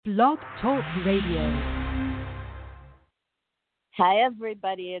Blog Talk Radio. Hi,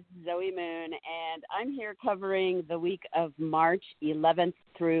 everybody. It's Zoe Moon, and I'm here covering the week of March 11th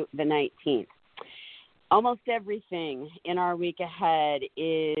through the 19th. Almost everything in our week ahead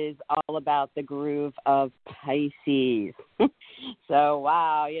is all about the groove of Pisces. So,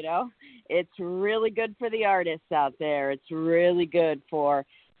 wow, it's really good for the artists out there. It's really good for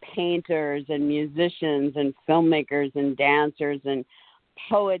painters and musicians and filmmakers and dancers and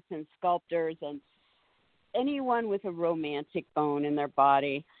poets and sculptors and anyone with a romantic bone in their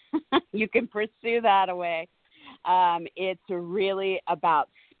body. You can pursue that away. It's really about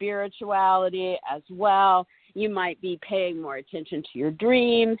spirituality as well. You might be paying more attention to your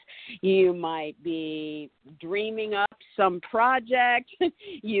dreams. You might be dreaming up some project.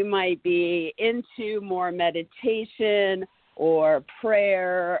 You might be into more meditation or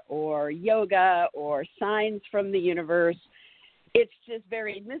prayer or yoga or signs from the universe. It's just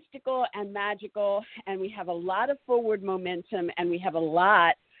very mystical and magical, and we have a lot of forward momentum, and we have a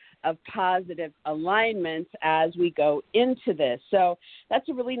lot of positive alignments as we go into this. So that's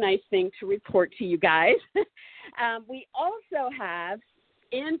a really nice thing to report to you guys. We also have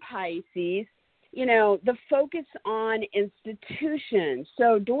in Pisces, the focus on institutions.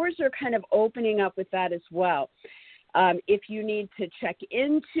 So doors are kind of opening up with that as well. If you need to check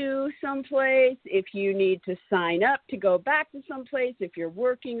into someplace, if you need to sign up to go back to someplace, if you're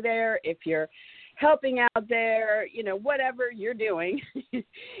working there, if you're helping out there, whatever you're doing,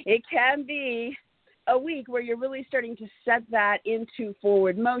 it can be a week where you're really starting to set that into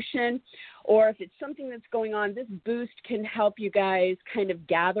forward motion. Or if it's something that's going on, this boost can help you guys kind of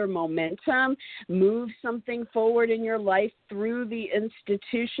gather momentum, move something forward in your life through the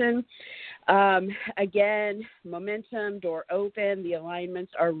institution. Again, momentum, door open, the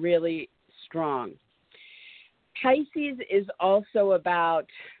alignments are really strong. Pisces is also about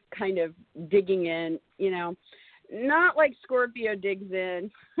kind of digging in, not like Scorpio digs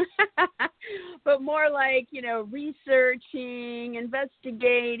in, but more like, researching,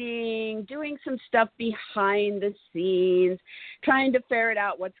 investigating, doing some stuff behind the scenes, trying to ferret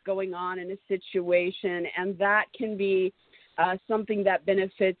out what's going on in a situation. And that can be something that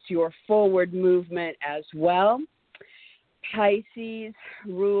benefits your forward movement as well. Pisces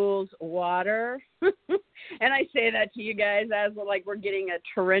rules water. And I say that to you guys as like we're getting a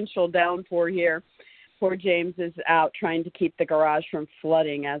torrential downpour here. Poor James is out trying to keep the garage from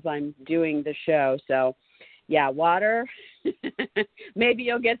flooding as I'm doing the show. So, yeah, water. Maybe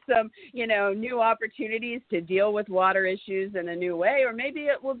you'll get some, new opportunities to deal with water issues in a new way. Or maybe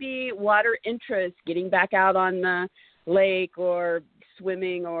it will be water interest, getting back out on the lake or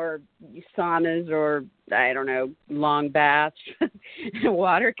swimming or saunas or, I don't know, long baths.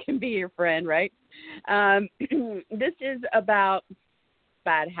 Water can be your friend, right? This is about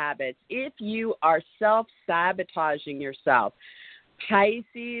bad habits. If you are self-sabotaging yourself,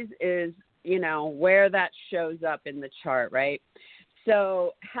 Pisces is, where that shows up in the chart, right?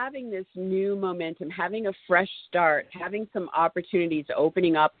 So having this new momentum, having a fresh start, having some opportunities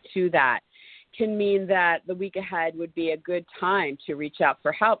opening up to that can mean that the week ahead would be a good time to reach out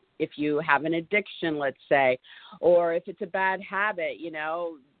for help if you have an addiction, let's say, or if it's a bad habit,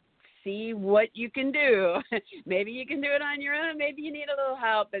 see what you can do. Maybe you can do it on your own. Maybe you need a little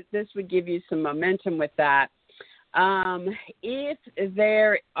help, but this would give you some momentum with that. If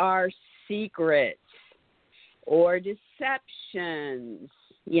there are secrets or deceptions,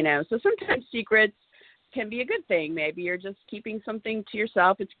 so sometimes secrets can be a good thing. Maybe you're just keeping something to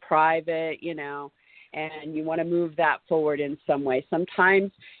yourself. It's private, and you want to move that forward in some way.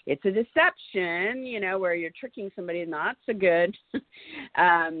 Sometimes it's a deception, where you're tricking somebody not so good.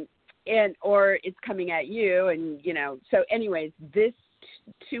 Or it's coming at you, and so anyways, this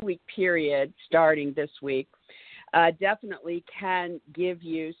 2-week period starting this week definitely can give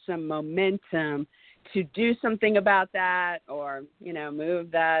you some momentum to do something about that, or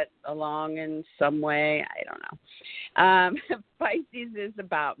move that along in some way. I don't know. Pisces is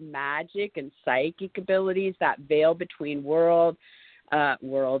about magic and psychic abilities, that veil between world.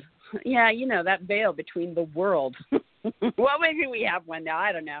 Yeah, that veil between the world. Well, maybe we have one now.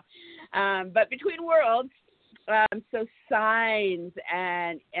 I don't know. But between worlds, so signs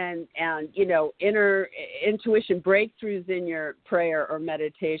and inner intuition breakthroughs in your prayer or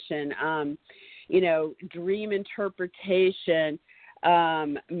meditation, dream interpretation,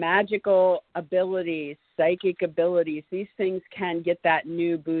 magical abilities, psychic abilities. These things can get that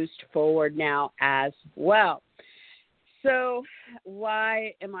new boost forward now as well. So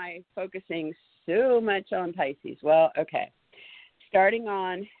why am I focusing so much on Pisces? Well, okay. Starting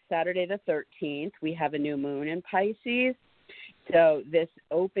on Saturday the 13th, we have a new moon in Pisces. It's So this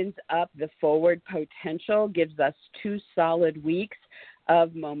opens up the forward potential, gives us 2 solid weeks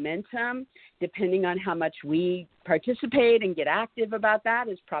of momentum. Depending on how much we participate and get active about that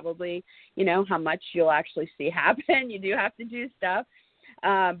is probably, how much you'll actually see happen. You do have to do stuff.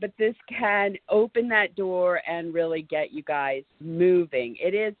 But this can open that door and really get you guys moving.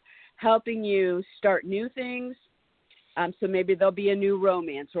 It is helping you start new things. So maybe there'll be a new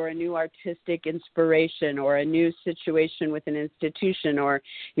romance or a new artistic inspiration or a new situation with an institution or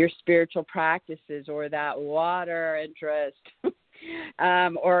your spiritual practices or that water interest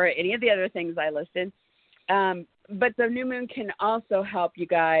or any of the other things I listed. But the new moon can also help you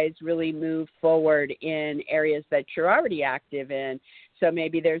guys really move forward in areas that you're already active in. So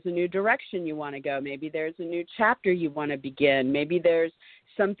maybe there's a new direction you want to go. Maybe there's a new chapter you want to begin. Maybe there's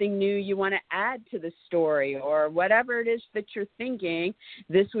something new you want to add to the story, or whatever it is that you're thinking,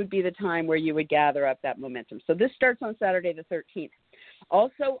 this would be the time where you would gather up that momentum. So this starts on Saturday the 13th.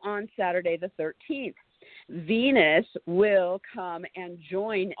 Also on Saturday the 13th, Venus will come and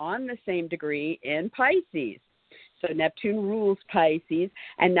join on the same degree in Pisces. So Neptune rules Pisces,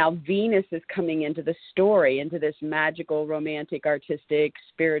 and now Venus is coming into the story, into this magical, romantic, artistic,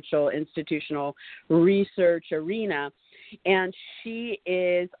 spiritual, institutional research arena. And she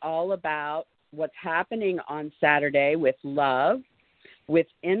is all about what's happening on Saturday with love, with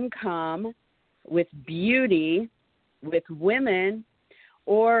income, with beauty, with women,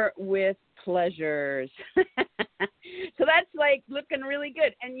 or with pleasures. So that's like looking really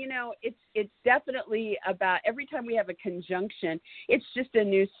good. And, it's definitely about every time we have a conjunction, it's just a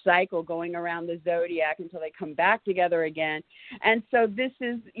new cycle going around the zodiac until they come back together again. And so this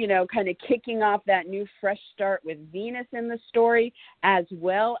is, kind of kicking off that new fresh start with Venus in the story, as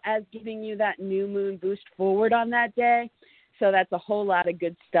well as giving you that new moon boost forward on that day. So that's a whole lot of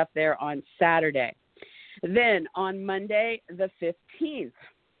good stuff there on Saturday. Then on Monday, the 15th,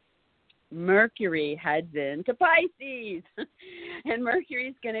 Mercury heads into Pisces, and Mercury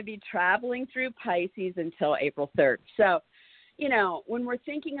is going to be traveling through Pisces until April 3rd. So, when we're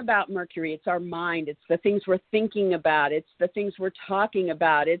thinking about Mercury, it's our mind. It's the things we're thinking about. It's the things we're talking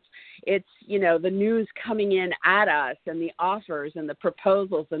about. It's the news coming in at us and the offers and the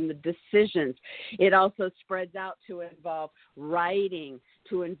proposals and the decisions. It also spreads out to involve writing,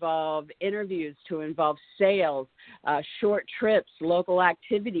 to involve interviews, to involve sales, short trips, local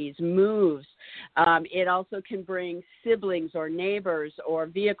activities, moves. It also can bring siblings or neighbors or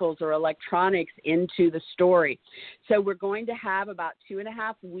vehicles or electronics into the story. So we're going to have about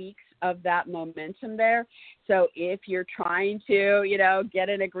 2.5 weeks of that momentum there. So if you're trying to, get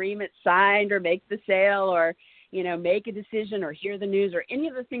an agreement signed or make the sale or, make a decision or hear the news or any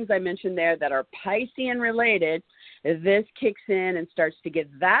of the things I mentioned there that are Piscean related, this kicks in and starts to get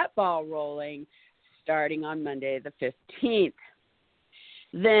that ball rolling starting on Monday the 15th.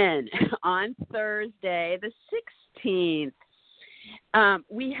 Then on Thursday the 16th, on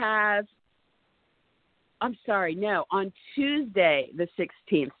Tuesday the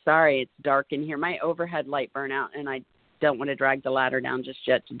 16th. Sorry, it's dark in here. My overhead light burnout, and I don't want to drag the ladder down just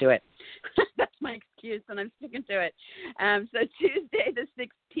yet to do it. That's my excuse, and I'm sticking to it. So Tuesday the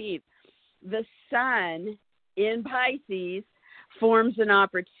 16th, the sun in Pisces forms an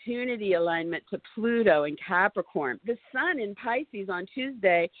opportunity alignment to Pluto in Capricorn. The sun in Pisces on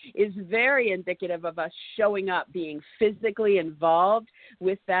Tuesday is very indicative of us showing up, being physically involved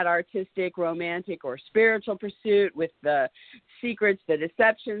with that artistic, romantic, or spiritual pursuit, with the secrets, the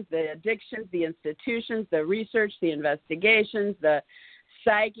deceptions, the addictions, the institutions, the research, the investigations, the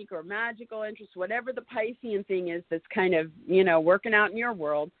psychic or magical interests, whatever the Piscean thing is that's kind of, working out in your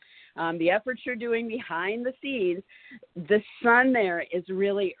world. The efforts you're doing behind the scenes, the sun there is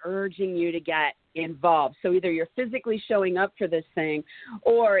really urging you to get involved. So either you're physically showing up for this thing,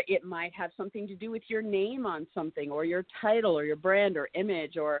 or it might have something to do with your name on something, or your title, or your brand, or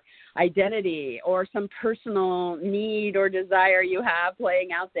image, or identity, or some personal need or desire you have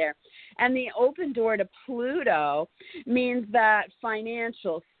playing out there. And the open door to Pluto means that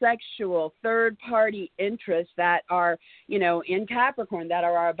financial, sexual, third-party interests that are, in Capricorn, that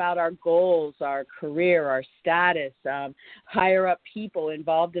are about our goals, our career, our status, higher-up people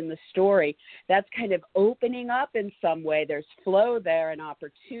involved in the story, that's kind of opening up in some way. There's flow there and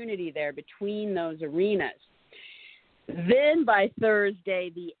opportunity there between those arenas. Then by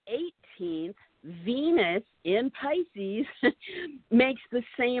Thursday the 18th, Venus in Pisces makes the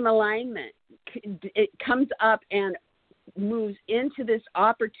same alignment. It comes up and moves into this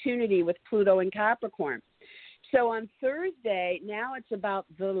opportunity with Pluto in Capricorn. So on Thursday, now it's about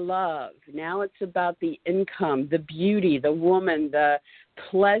the love. Now it's about the income, the beauty, the woman, the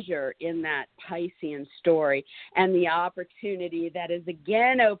pleasure in that Piscean story, and the opportunity that is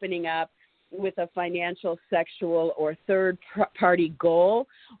again opening up with a financial, sexual, or third-party goal,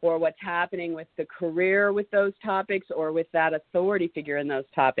 or what's happening with the career with those topics, or with that authority figure in those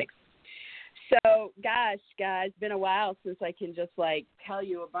topics. So, gosh, guys, been a while since I can just, tell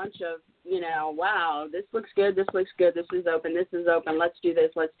you a bunch of, wow, this looks good, this is open, let's do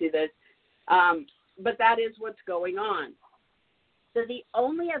this. But that is what's going on. So the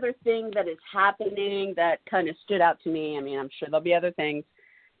only other thing that is happening that kind of stood out to me, I'm sure there'll be other things.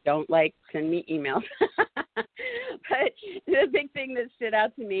 Don't, send me emails. But the big thing that stood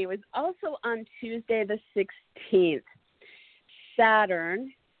out to me was also on Tuesday the 16th,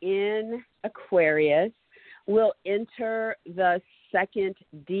 Saturn in Aquarius will enter the second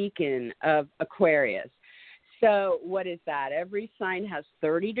decan of Aquarius. So what is that? Every sign has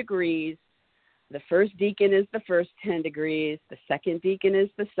 30 degrees. The first decan is the first 10 degrees. The second decan is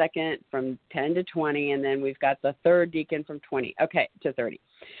the second from 10 to 20. And then we've got the third decan from 20 to 30.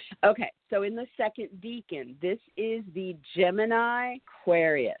 Okay, so in the second decan, this is the Gemini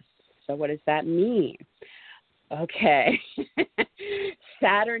Aquarius. So what does that mean? Okay,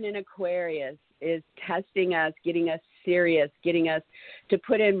 Saturn in Aquarius is testing us, getting us serious, getting us to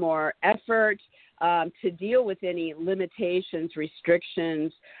put in more effort, to deal with any limitations,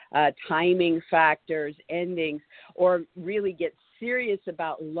 restrictions, timing factors, endings, or really get serious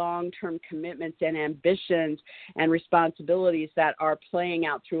about long-term commitments and ambitions and responsibilities that are playing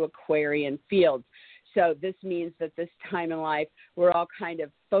out through Aquarian fields. So this means that this time in life, we're all kind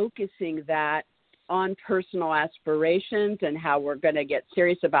of focusing that on personal aspirations and how we're going to get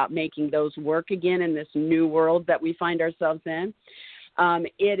serious about making those work again in this new world that we find ourselves in.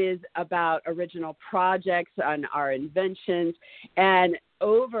 It is about original projects and our inventions, and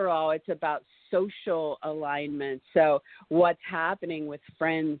overall it's about social alignment. So what's happening with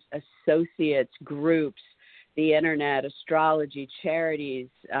friends, associates, groups, the internet, astrology, charities,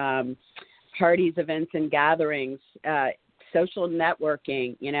 parties, events, and gatherings, social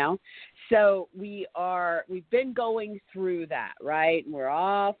networking, So we've been going through that, right? And we're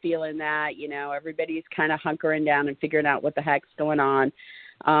all feeling that, everybody's kind of hunkering down and figuring out what the heck's going on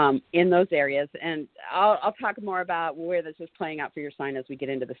in those areas. And I'll talk more about where this is playing out for your sign as we get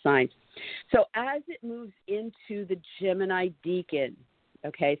into the signs. So as it moves into the Gemini decan,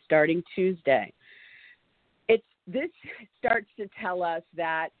 okay, starting Tuesday, this starts to tell us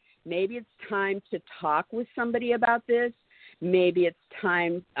that maybe it's time to talk with somebody about this. Maybe it's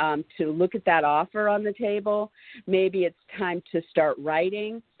time to look at that offer on the table. Maybe it's time to start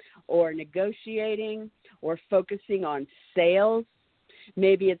writing or negotiating or focusing on sales.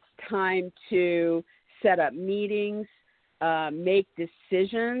 Maybe it's time to set up meetings, make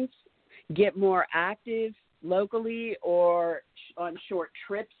decisions, get more active locally or on short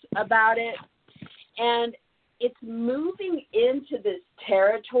trips about it. And it's moving into this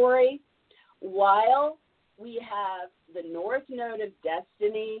territory while we have the North Node of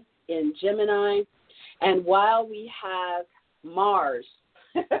Destiny in Gemini, and while we have Mars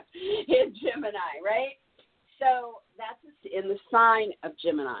in Gemini, right? So that's in the sign of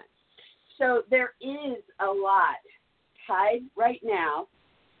Gemini. So there is a lot tied right now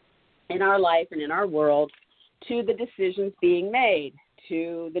in our life and in our world to the decisions being made,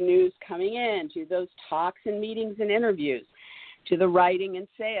 to the news coming in, to those talks and meetings and interviews, to the writing and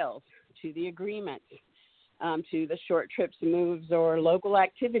sales, to the agreements, to the short trips, moves, or local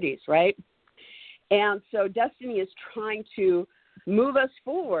activities, right? And so destiny is trying to move us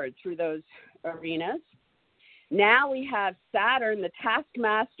forward through those arenas. Now we have Saturn, the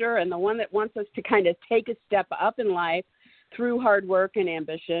taskmaster, and the one that wants us to kind of take a step up in life through hard work and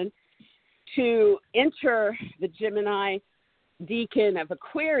ambition, to enter the Gemini decan of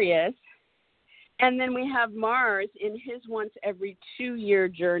Aquarius. And then we have Mars in his once every 2-year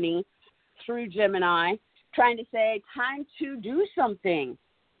journey through Gemini, trying to say, time to do something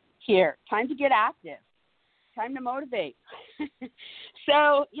here, time to get active, time to motivate.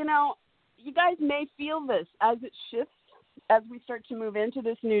 So, you guys may feel this as it shifts, as we start to move into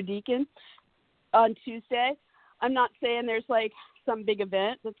this new decan on Tuesday. I'm not saying there's some big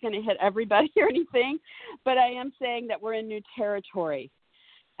event that's going to hit everybody or anything, but I am saying that we're in new territory.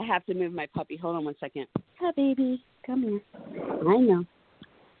 I have to move my puppy. Hold on one second. Hi, baby. Come here. I know.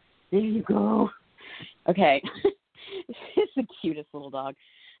 There you go. Okay. It's the cutest little dog.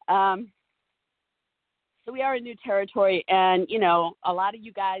 So we are in new territory, and, a lot of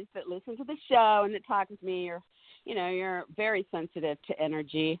you guys that listen to the show and that talk with me are you're very sensitive to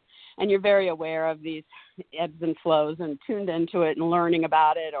energy, and you're very aware of these ebbs and flows and tuned into it and learning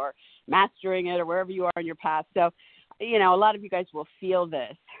about it or mastering it or wherever you are in your path. So, a lot of you guys will feel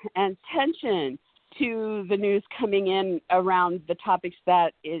this. And tension to the news coming in around the topics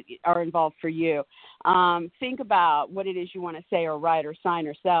that are involved for you. Think about what it is you want to say or write or sign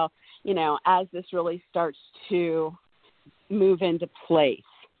or sell, as this really starts to move into place.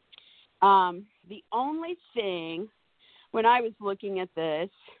 The only thing when I was looking at this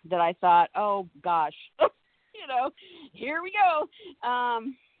that I thought, oh gosh, here we go,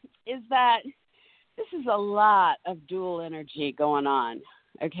 is that this is a lot of dual energy going on.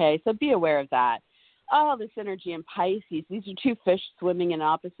 Okay, so be aware of that. All this energy in Pisces, these are two fish swimming in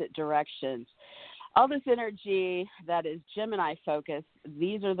opposite directions. All this energy that is Gemini focused,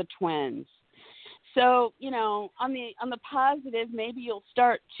 these are the twins. So, on the positive, maybe you'll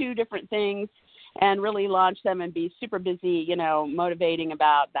start two different things and really launch them and be super busy, motivating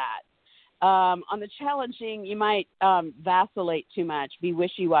about that. On the challenging, you might vacillate too much, be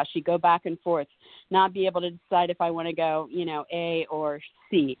wishy-washy, go back and forth, not be able to decide if I want to go, A or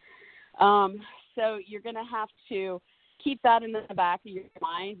C. So you're going to have to keep that in the back of your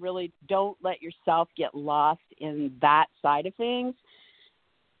mind. Really don't let yourself get lost in that side of things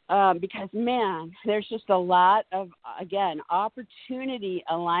because, man, there's just a lot of, again, opportunity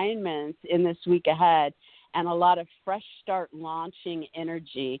alignments in this week ahead and a lot of fresh start launching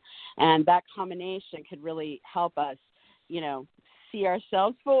energy. And that combination could really help us, see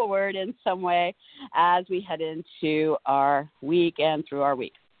ourselves forward in some way as we head into our week and through our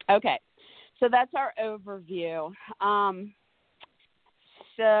week. Okay. So that's our overview.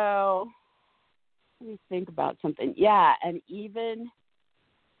 So let me think about something. Yeah, and even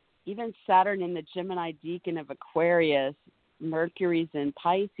Saturn in the Gemini decan of Aquarius, Mercury's in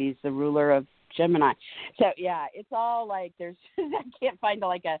Pisces, the ruler of Gemini. So yeah, it's all like I can't find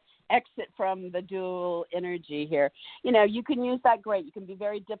a exit from the dual energy here. You can use that great. You can be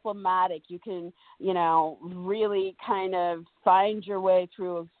very diplomatic. You can, really kind of find your way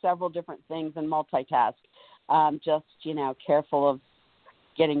through several different things and multitask. Just, careful of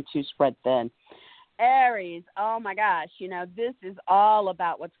getting too spread thin. Aries, oh my gosh, this is all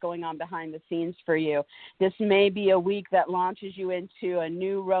about what's going on behind the scenes for you. This may be a week that launches you into a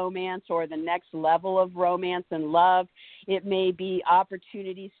new romance or the next level of romance and love. It may be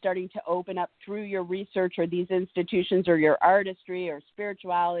opportunities starting to open up through your research or these institutions or your artistry or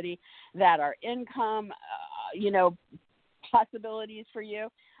spirituality that are income, possibilities for you.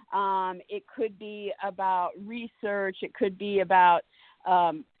 It could be about research. It could be about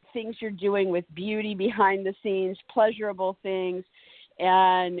things you're doing with beauty behind the scenes, pleasurable things,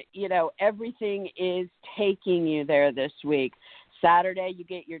 and, everything is taking you there this week. Saturday, you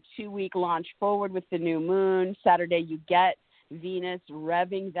get your 2-week launch forward with the new moon. Saturday, you get Venus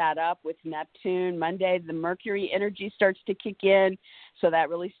revving that up with Neptune. Monday, the Mercury energy starts to kick in, so that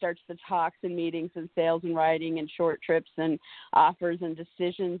really starts the talks and meetings and sales and writing and short trips and offers and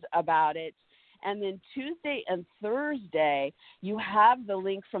decisions about it. And then Tuesday and Thursday, you have the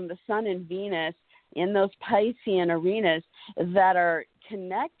link from the Sun and Venus in those Piscean arenas that are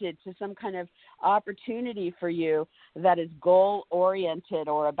connected to some kind of opportunity for you that is goal-oriented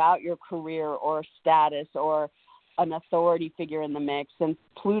or about your career or status or an authority figure in the mix. And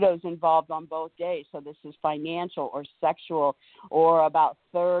Pluto's involved on both days. So this is financial or sexual or about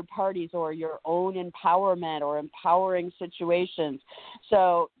third parties or your own empowerment or empowering situations.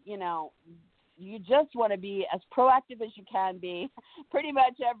 So, you just want to be as proactive as you can be pretty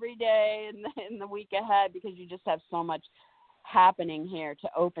much every day in the week ahead because you just have so much happening here to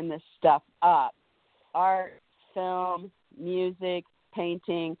open this stuff up. Art, film, music,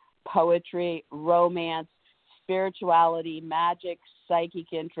 painting, poetry, romance, spirituality, magic,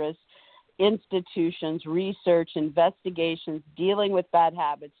 psychic interests, institutions, research, investigations, dealing with bad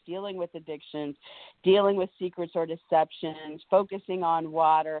habits, dealing with addictions, dealing with secrets or deceptions, focusing on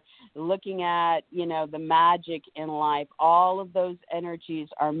water, looking at, the magic in life. All of those energies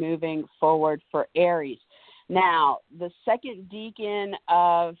are moving forward for Aries. Now, the second decan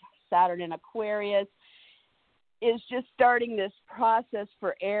of Saturn in Aquarius is just starting this process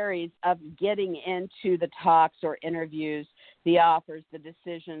for Aries of getting into the talks or interviews, the offers, the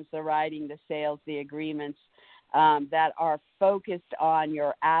decisions, the writing, the sales, the agreements that are focused on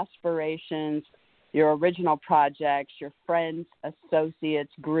your aspirations, your original projects, your friends,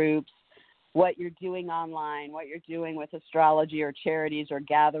 associates, groups, what you're doing online, what you're doing with astrology or charities or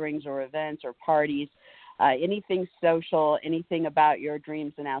gatherings or events or parties. anything social, anything about your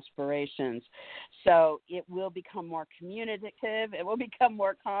dreams and aspirations. So it will become more communicative. It will become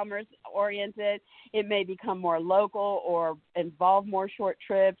more commerce-oriented. It may become more local or involve more short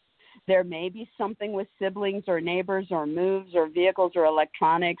trips. There may be something with siblings or neighbors or moves or vehicles or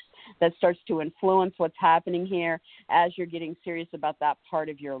electronics that starts to influence what's happening here as you're getting serious about that part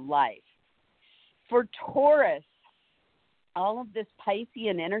of your life. For Taurus, all of this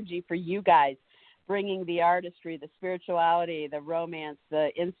Piscean energy for you guys, bringing the artistry, the spirituality, the romance, the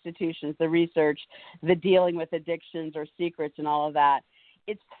institutions, the research, the dealing with addictions or secrets and all of that,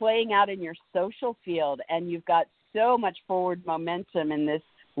 it's playing out in your social field, and you've got so much forward momentum in this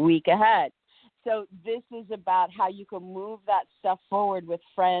week ahead. So this is about how you can move that stuff forward with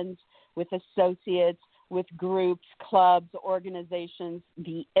friends, with associates, with groups, clubs, organizations,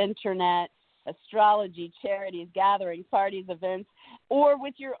 the internet, astrology, charities, gatherings, parties, events, or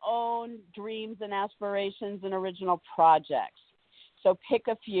with your own dreams and aspirations and original projects. So pick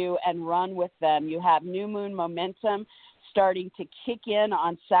a few and run with them. You have new moon momentum starting to kick in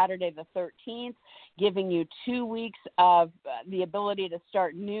on Saturday the 13th, giving you 2 weeks of the ability to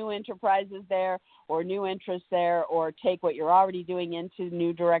start new enterprises there or new interests there, or take what you're already doing into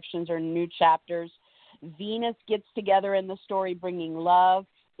new directions or new chapters. Venus gets together in the story, bringing love,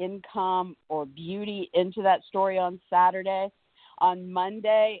 income, or beauty into that story on Saturday. On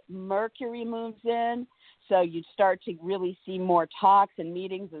Monday, Mercury moves in, so you start to really see more talks and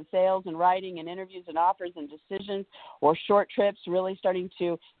meetings and sales and writing and interviews and offers and decisions or short trips really starting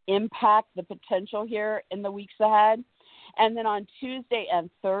to impact the potential here in the weeks ahead. And then on Tuesday and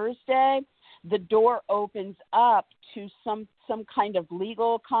Thursday, the door opens up to some kind of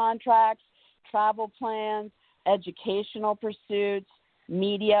legal contracts, travel plans, educational pursuits,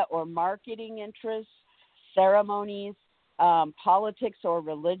 media or marketing interests, ceremonies, politics or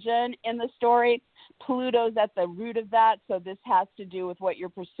religion in the story. Pluto's at the root of that, so this has to do with what you're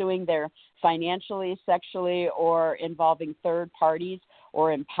pursuing there financially, sexually, or involving third parties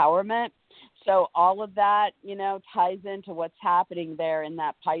or empowerment. So all of that, ties into what's happening there in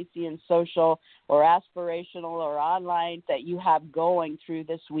that Piscean social or aspirational or online that you have going through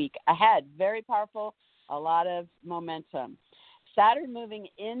this week ahead. Very powerful, a lot of momentum. Saturn moving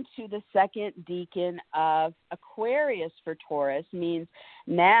into the second decan of Aquarius for Taurus means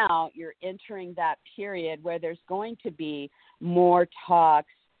now you're entering that period where there's going to be more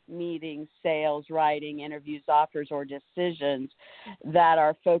talks, meetings, sales, writing, interviews, offers, or decisions that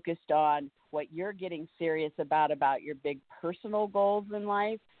are focused on what you're getting serious about your big personal goals in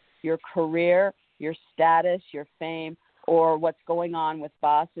life, your career, your status, your fame, or what's going on with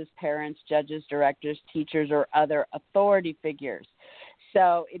bosses, parents, judges, directors, teachers, or other authority figures.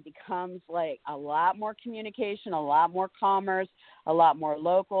 So it becomes like a lot more communication, a lot more commerce, a lot more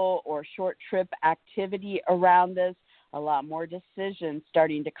local or short trip activity around this, a lot more decisions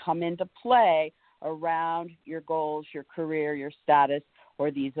starting to come into play around your goals, your career, your status,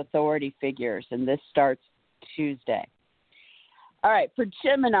 or these authority figures. And this starts Tuesday. All right, for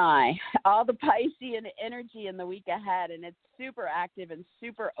Gemini, all the Piscean energy in the week ahead, and it's super active and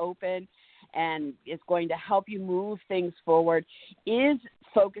super open, and it's going to help you move things forward, is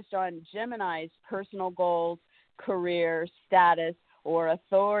focused on Gemini's personal goals, career, status, or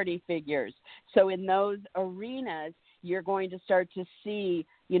authority figures. So in those arenas, you're going to start to see,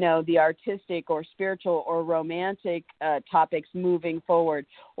 the artistic or spiritual or romantic topics moving forward,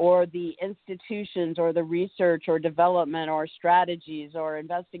 or the institutions or the research or development or strategies or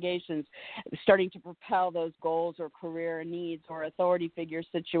investigations starting to propel those goals or career needs or authority figure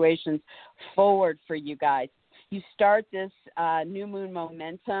situations forward for you guys. You start this new moon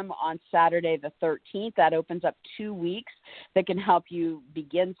momentum on Saturday the 13th. That opens up 2 weeks that can help you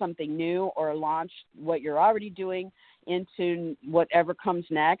begin something new or launch what you're already doing into whatever comes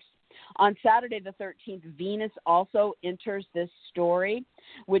next. On Saturday the 13th, Venus also enters this story,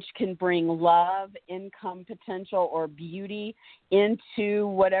 which can bring love, income potential, or beauty into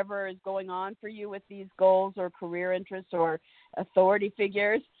whatever is going on for you with these goals or career interests or authority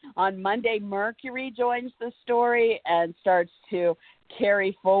figures. On Monday, Mercury joins the story and starts to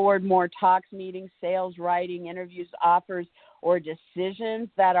carry forward more talks, meetings, sales, writing, interviews, offers, or decisions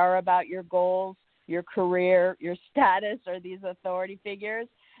that are about your goals, your career, your status, or these authority figures.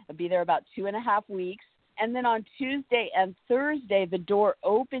 It'll be there about 2.5 weeks. And then on Tuesday and Thursday, the door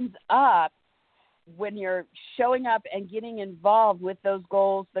opens up when you're showing up and getting involved with those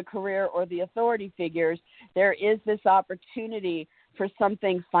goals, the career, or the authority figures. There is this opportunity for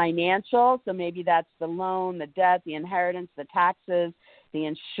something financial. So maybe that's the loan, the debt, the inheritance, the taxes, the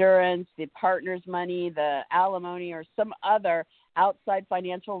insurance, the partner's money, the alimony, or some other outside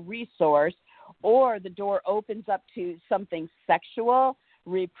financial resource. or the door opens up to something sexual,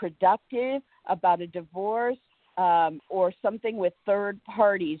 reproductive, about a divorce, or something with third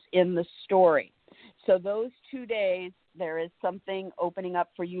parties in the story. So those 2 days, there is something opening up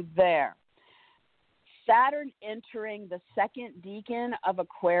for you there. Saturn entering the second decan of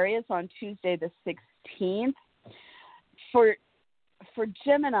Aquarius on Tuesday the 16th. For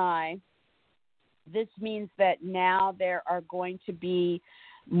Gemini, this means that now there are going to be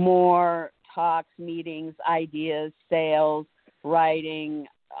more talks, meetings, ideas, sales, writing,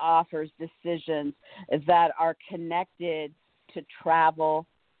 offers, decisions that are connected to travel,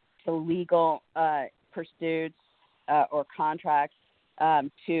 to legal pursuits or contracts,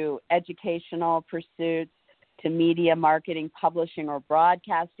 to educational pursuits, to media, marketing, publishing, or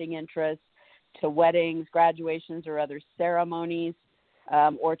broadcasting interests, to weddings, graduations, or other ceremonies,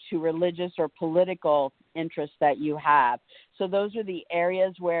 or to religious or political interests that you have. So those are the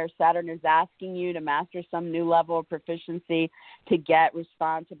areas where Saturn is asking you to master some new level of proficiency to get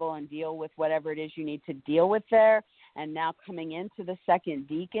responsible and deal with whatever it is you need to deal with there. And now coming into the second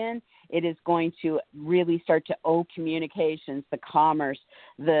decan, it is going to really start to owe communications, the commerce,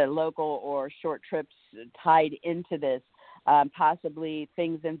 the local or short trips tied into this, possibly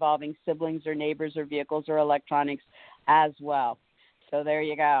things involving siblings or neighbors or vehicles or electronics as well. So there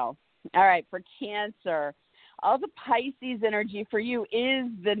you go. All right, for Cancer, all the Pisces energy for you is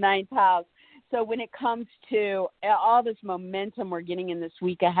the ninth house. So when it comes to all this momentum we're getting in this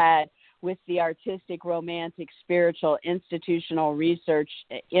week ahead with the artistic, romantic, spiritual, institutional research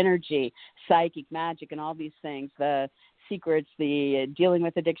energy, psychic, magic, and all these things, the secrets, the dealing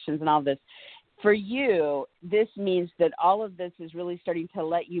with addictions and all this, for you, this means that all of this is really starting to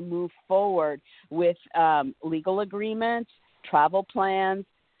let you move forward with legal agreements, travel plans,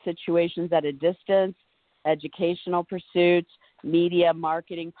 situations at a distance, educational pursuits, media,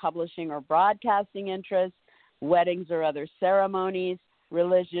 marketing, publishing, or broadcasting interests, weddings or other ceremonies,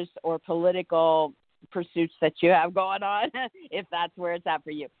 religious or political pursuits that you have going on, if that's where it's at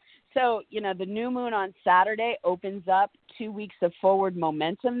for you. So, the new moon on Saturday opens up 2 weeks of forward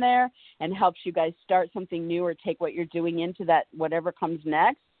momentum there and helps you guys start something new or take what you're doing into that, whatever comes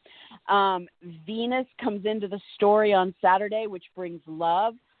next. Venus comes into the story on Saturday, which brings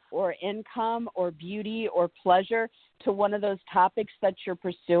love or income or beauty or pleasure to one of those topics that you're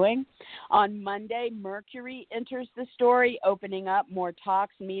pursuing. On Monday, Mercury enters the story, opening up more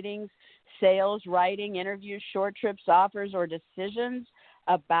talks, meetings, sales, writing, interviews, short trips, offers, or decisions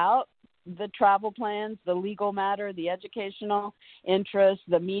about the travel plans, the legal matter, the educational interests,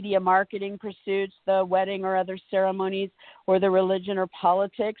 the media marketing pursuits, the wedding or other ceremonies, or the religion or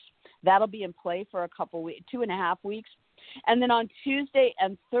politics. That'll be in play for a couple weeks, 2.5 weeks. And then on Tuesday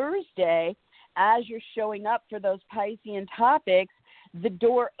and Thursday, as you're showing up for those Piscean topics, the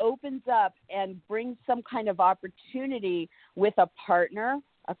door opens up and brings some kind of opportunity with a partner,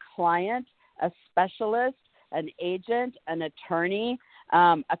 a client, a specialist, an agent, an attorney,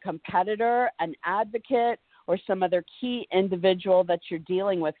 a competitor, an advocate, or some other key individual that you're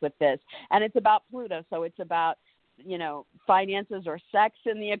dealing with this. And it's about Pluto, so it's about finances or sex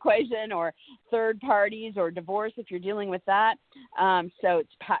in the equation, or third parties or divorce if you're dealing with that. So it's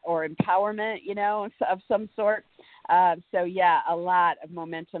or empowerment, of some sort. So yeah, a lot of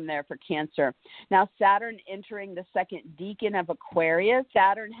momentum there for Cancer. Now Saturn entering the second decan of Aquarius.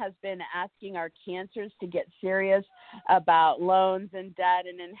 Saturn has been asking our Cancers to get serious about loans and debt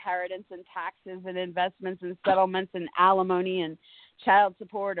and inheritance and taxes and investments and settlements and alimony and child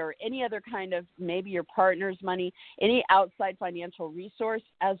support or any other kind of, maybe your partner's money, any outside financial resource,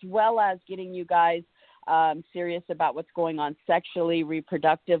 as well as getting you guys serious about what's going on sexually,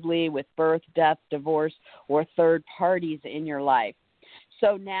 reproductively, with birth, death, divorce, or third parties in your life.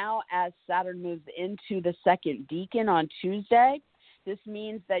 So now as Saturn moves into the second decan on Tuesday, this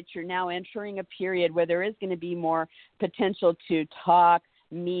means that you're now entering a period where there is going to be more potential to talk,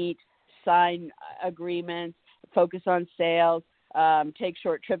 meet, sign agreements, focus on sales, take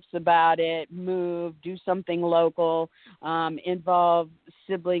short trips about it, move, do something local, involve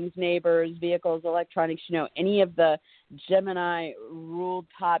siblings, neighbors, vehicles, electronics, any of the Gemini ruled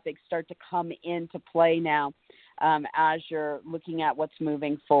topics start to come into play now as you're looking at what's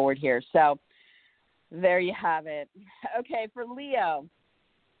moving forward here. So there you have it. Okay, for Leo.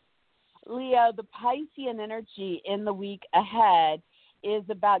 Leo, the Piscean energy in the week ahead is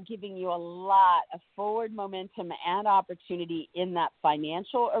about giving you a lot of forward momentum and opportunity in that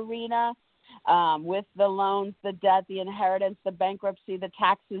financial arena, with the loans, the debt, the inheritance, the bankruptcy, the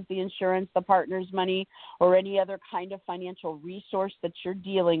taxes, the insurance, the partner's money, or any other kind of financial resource that you're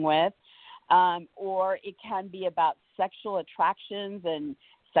dealing with. Or it can be about sexual attractions and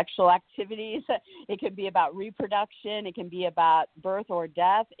sexual activities. It can be about reproduction. It can be about birth or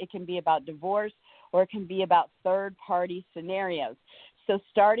death. It can be about divorce, or it can be about third-party scenarios. So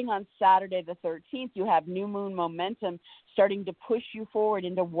starting on Saturday the 13th, you have new moon momentum starting to push you forward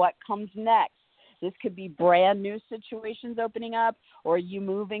into what comes next. This could be brand new situations opening up, or you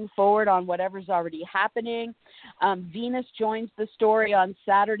moving forward on whatever's already happening. Venus joins the story on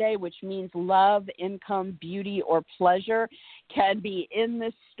Saturday, which means love, income, beauty, or pleasure can be in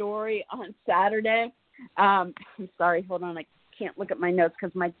this story on Saturday. I'm sorry, hold on. I can't look at my notes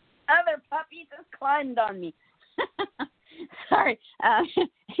because my other puppy just climbed on me. Sorry.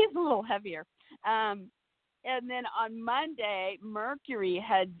 He's a little heavier. And then on Monday, Mercury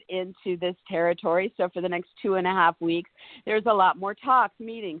heads into this territory. So for the next 2.5 weeks, there's a lot more talks,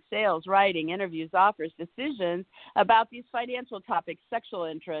 meetings, sales, writing, interviews, offers, decisions about these financial topics, sexual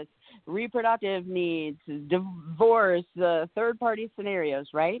interests, reproductive needs, divorce, third-party scenarios,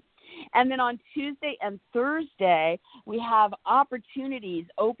 right? And then on Tuesday and Thursday, we have opportunities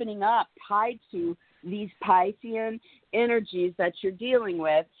opening up tied to these Piscean energies that you're dealing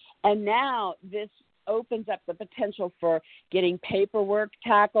with. And now this opens up the potential for getting paperwork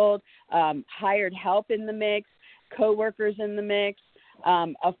tackled, hired help in the mix, coworkers in the mix,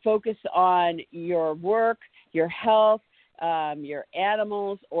 a focus on your work, your health, your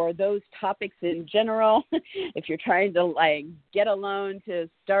animals, or those topics in general. If you're trying to get a loan to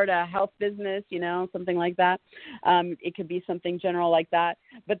start a health business, something like that, it could be something general like that.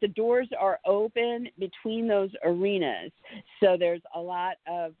 But the doors are open between those arenas. So there's a lot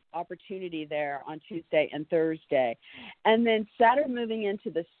of opportunity there on Tuesday and Thursday. And then Saturn moving into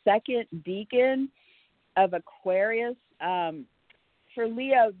the second decan of Aquarius. For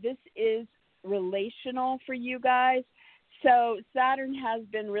Leo, this is relational for you guys. So Saturn has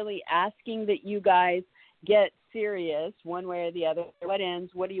been really asking that you guys get serious one way or the other. What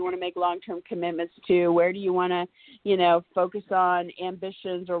ends? What do you want to make long-term commitments to? Where do you want to, focus on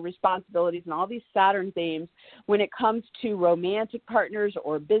ambitions or responsibilities and all these Saturn themes when it comes to romantic partners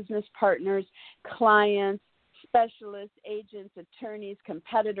or business partners, clients, specialists, agents, attorneys,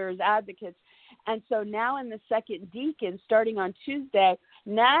 competitors, advocates. And so now in the second decan, starting on Tuesday,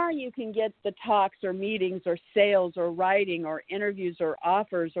 now you can get the talks or meetings or sales or writing or interviews or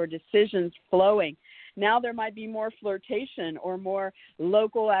offers or decisions flowing. Now there might be more flirtation or more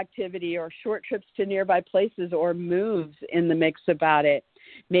local activity or short trips to nearby places or moves in the mix about it.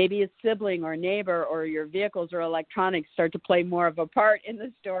 Maybe a sibling or neighbor or your vehicles or electronics start to play more of a part in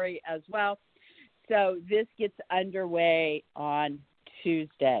the story as well. So this gets underway on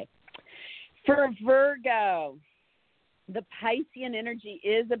Tuesday. For Virgo, the Piscean energy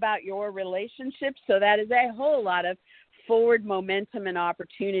is about your relationships, so that is a whole lot of forward momentum and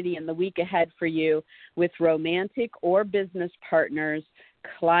opportunity in the week ahead for you with romantic or business partners,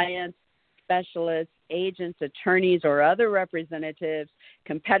 clients, specialists, agents, attorneys, or other representatives,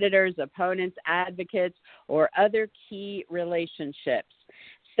 competitors, opponents, advocates, or other key relationships.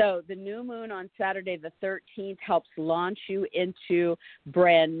 So the new moon on Saturday the 13th helps launch you into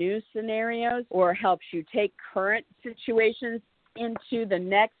brand new scenarios or helps you take current situations into the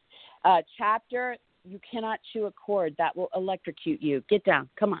next chapter. You cannot chew a cord. That will electrocute you. Get down.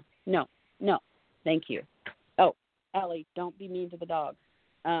 Come on. No. Thank you. Oh, Ellie, don't be mean to the dog.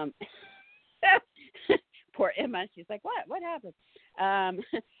 Poor Emma. She's like, what? What happened?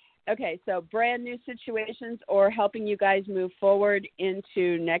 Okay, so brand new situations or helping you guys move forward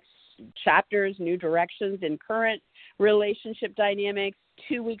into next chapters, new directions in current relationship dynamics,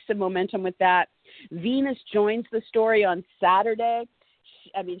 2 weeks of momentum with that. Venus joins the story on Saturday.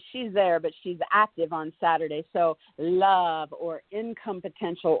 She's there, but she's active on Saturday. So love or income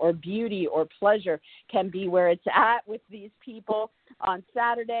potential or beauty or pleasure can be where it's at with these people on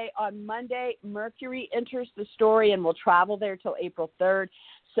Saturday. On Monday, Mercury enters the story and will travel there till April 3rd.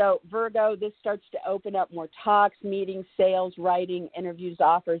 So Virgo, this starts to open up more talks, meetings, sales, writing, interviews,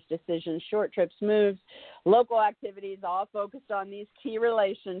 offers, decisions, short trips, moves, local activities, all focused on these key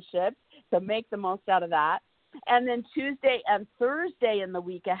relationships. So make the most out of that. And then Tuesday and Thursday in the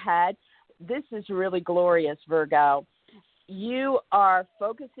week ahead, this is really glorious, Virgo. You are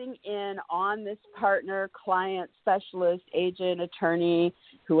focusing in on this partner, client, specialist, agent, attorney,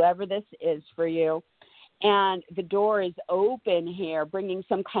 whoever this is for you. And the door is open here, bringing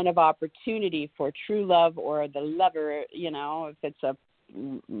some kind of opportunity for true love or the lover, if it's a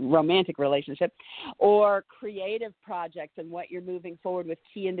romantic relationship, or creative projects and what you're moving forward with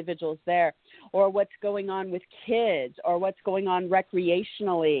key individuals there, or what's going on with kids, or what's going on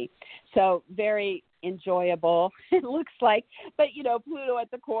recreationally. So very enjoyable, it looks like. But, Pluto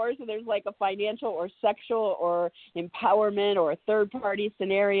at the core, so there's like a financial or sexual or empowerment or a third-party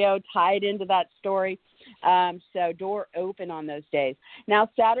scenario tied into that story. So door open on those days. Now,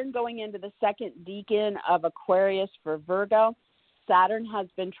 Saturn going into the second decan of Aquarius for Virgo. Saturn has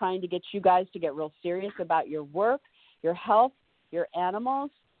been trying to get you guys to get real serious about your work, your health, your animals,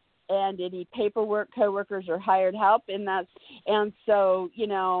 and any paperwork, coworkers, or hired help in that. And so,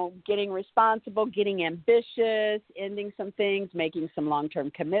 getting responsible, getting ambitious, ending some things, making some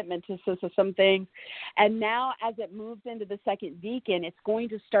long-term commitment to some things. And now as it moves into the second decan, it's going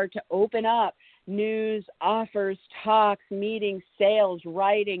to start to open up news, offers, talks, meetings, sales,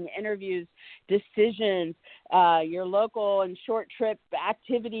 writing, interviews, decisions, your local and short trip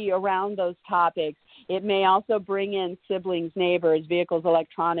activity around those topics. It may also bring in siblings, neighbors, vehicles,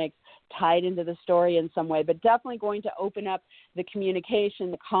 electronics, tied into the story in some way, but definitely going to open up the communication,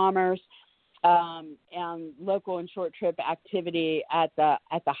 the commerce, and local and short trip activity at the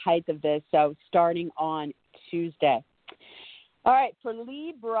height of this. So starting on Tuesday. All right, for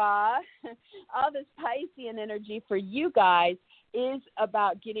Libra, all this Piscean energy for you guys is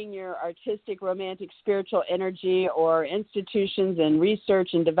about getting your artistic, romantic, spiritual energy or institutions and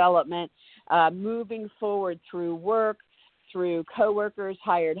research and development moving forward through work, through coworkers,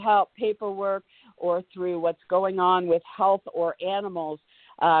 hired help, paperwork, or through what's going on with health or animals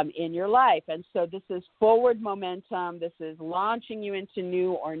in your life. And so this is forward momentum. This is launching you into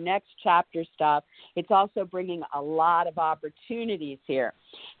new or next chapter stuff. It's also bringing a lot of opportunities here.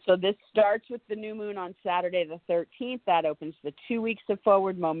 So this starts with the new moon on Saturday the 13th. That opens the 2 weeks of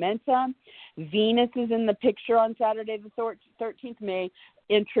forward momentum. Venus is in the picture on Saturday the 13th, may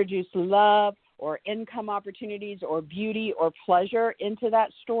introduce love or income opportunities or beauty or pleasure into that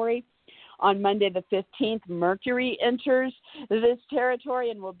story. On Monday the 15th, Mercury enters this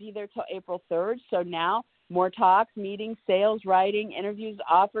territory and will be there till April 3rd. So now more talks, meetings, sales, writing, interviews,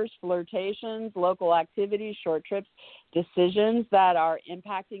 offers, flirtations, local activities, short trips, decisions that are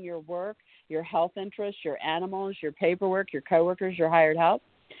impacting your work, your health interests, your animals, your paperwork, your coworkers, your hired help.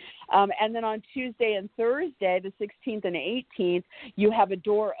 And then on Tuesday and Thursday, the 16th and 18th, you have a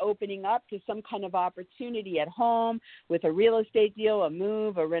door opening up to some kind of opportunity at home with a real estate deal, a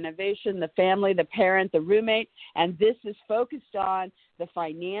move, a renovation, the family, the parent, the roommate. And this is focused on the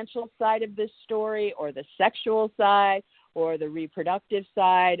financial side of this story or the sexual side or the reproductive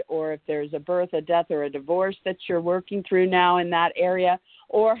side, or if there's a birth, a death, or a divorce that you're working through now in that area,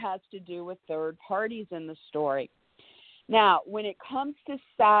 or has to do with third parties in the story. Now, when it comes to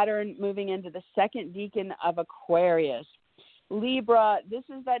Saturn moving into the second decan of Aquarius, Libra, this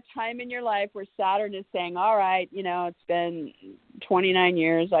is that time in your life where Saturn is saying, all right, it's been 29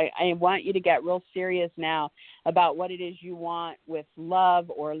 years. I want you to get real serious now about what it is you want with love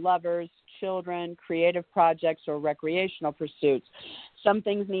or lovers, children, creative projects, or recreational pursuits. Some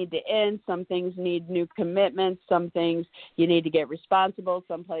things need to end. Some things need new commitments. Some things you need to get responsible.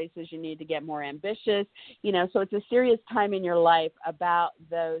 Some places you need to get more ambitious. So it's a serious time in your life about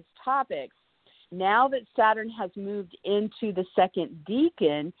those topics. Now that Saturn has moved into the second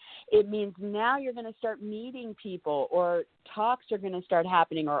decan, it means now you're going to start meeting people, or talks are going to start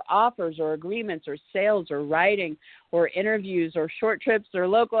happening, or offers or agreements or sales or writing or interviews or short trips or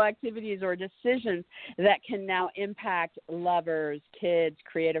local activities or decisions that can now impact lovers, kids,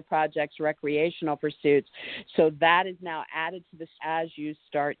 creative projects, recreational pursuits. So that is now added to this as you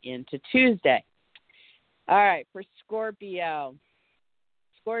start into Tuesday. All right, for Scorpio,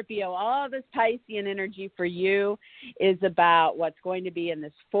 all this Piscean energy for you is about what's going to be in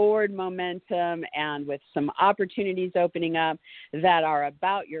this forward momentum and with some opportunities opening up that are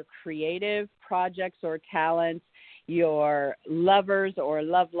about your creative projects or talents, your lovers or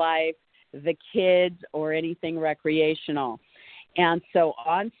love life, the kids, or anything recreational. And so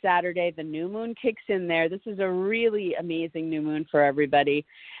on Saturday, the new moon kicks in there. This is a really amazing new moon for everybody.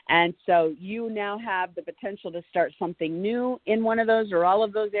 And so you now have the potential to start something new in one of those or all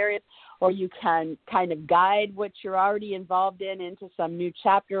of those areas, or you can kind of guide what you're already involved in into some new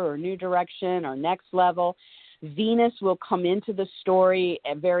chapter or new direction or next level. Venus will come into the story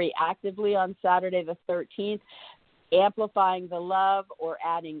very actively on Saturday the 13th, amplifying the love or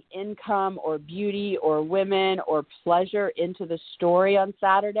adding income or beauty or women or pleasure into the story on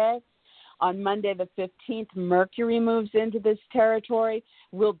Saturday. On Monday the 15th, Mercury moves into this territory.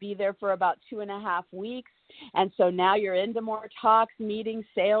 We'll be there for about 2.5 weeks. And so now you're into more talks, meetings,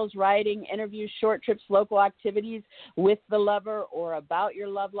 sales, writing, interviews, short trips, local activities with the lover or about your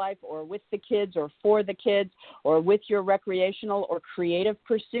love life or with the kids or for the kids or with your recreational or creative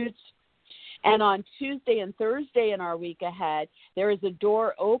pursuits. And on Tuesday and Thursday in our week ahead, there is a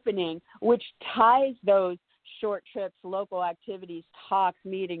door opening which ties those short trips, local activities, talks,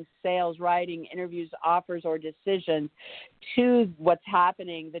 meetings, sales, writing, interviews, offers, or decisions to what's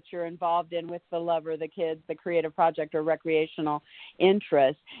happening that you're involved in with the lover, the kids, the creative project, or recreational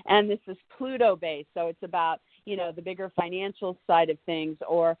interest. And this is Pluto-based, so it's about, the bigger financial side of things,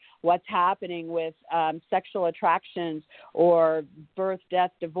 or what's happening with sexual attractions, or birth,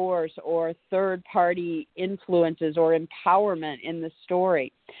 death, divorce, or third-party influences or empowerment in the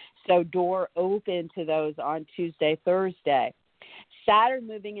story. So door open to those on Tuesday, Thursday. Saturn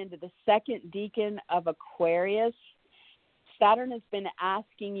moving into the second decan of Aquarius. Saturn has been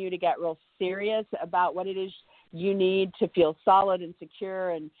asking you to get real serious about what it is you need to feel solid and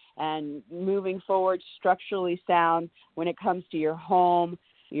secure and moving forward, structurally sound when it comes to your home,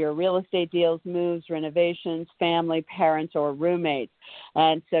 your real estate deals, moves, renovations, family, parents, or roommates.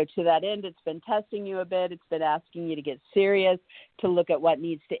 And so to that end, it's been testing you a bit. It's been asking you to get serious, to look at what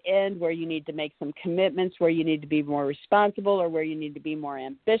needs to end, where you need to make some commitments, where you need to be more responsible, or where you need to be more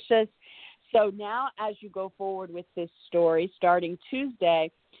ambitious. So now as you go forward with this story, starting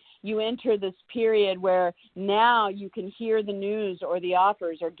Tuesday, you enter this period where now you can hear the news or the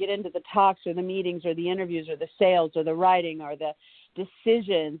offers or get into the talks or the meetings or the interviews or the sales or the writing or the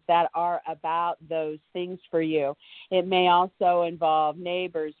decisions that are about those things for you. It may also involve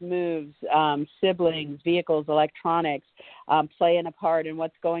neighbors, moves, siblings, vehicles, electronics, playing a part in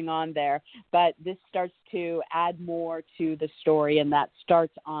what's going on there. But this starts to add more to the story, and that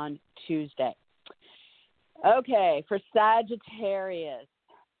starts on Tuesday. Okay, for Sagittarius.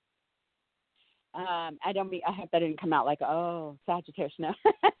 I hope that didn't come out like, oh, Sagittarius. No,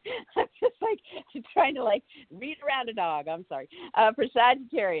 I'm just trying to read around a dog. I'm sorry. For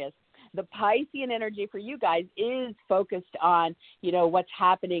Sagittarius, the Piscean energy for you guys is focused on, what's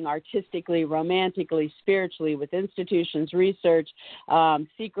happening artistically, romantically, spiritually with institutions, research,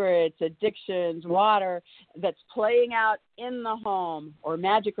 secrets, addictions, water that's playing out in the home, or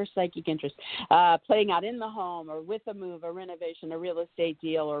magic or psychic interest, playing out in the home or with a move, a renovation, a real estate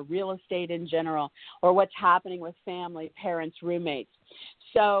deal, or real estate in general, or what's happening with family, parents, roommates.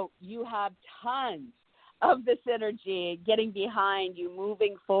 So you have tons of this energy getting behind you,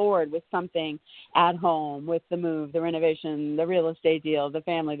 moving forward with something at home, with the move, the renovation, the real estate deal, the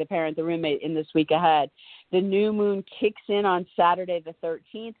family, the parent, the roommate in this week ahead. The new moon kicks in on Saturday the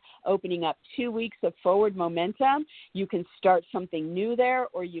 13th, opening up 2 weeks of forward momentum. You can start something new there,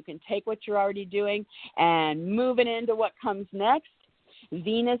 or you can take what you're already doing and move it into what comes next.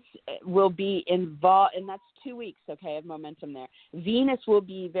 Venus will be involved, and that's 2 weeks, of momentum there. Venus will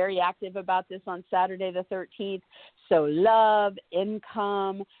be very active about this on Saturday the 13th. So love,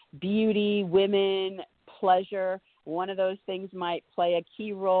 income, beauty, women, pleasure, one of those things might play a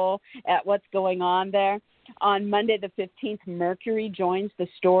key role at what's going on there. On Monday the 15th, Mercury joins the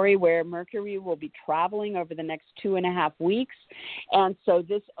story, where Mercury will be traveling over the next 2.5 weeks. And so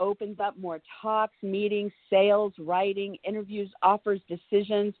this opens up more talks, meetings, sales, writing, interviews, offers,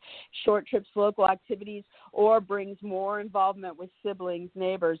 decisions, short trips, local activities, or brings more involvement with siblings,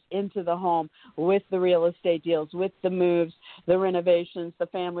 neighbors into the home, with the real estate deals, with the moves, the renovations, the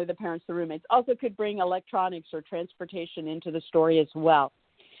family, the parents, the roommates. Also could bring electronics or transportation into the story as well.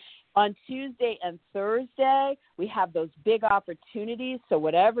 On Tuesday and Thursday, we have those big opportunities. So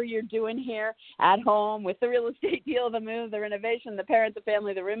whatever you're doing here at home with the real estate deal, the move, the renovation, the parent, the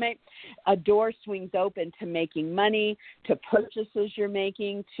family, the roommate, a door swings open to making money, to purchases you're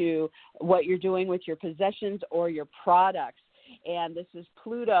making, to what you're doing with your possessions or your products. And this is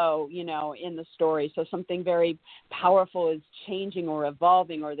Pluto, in the story. So something very powerful is changing or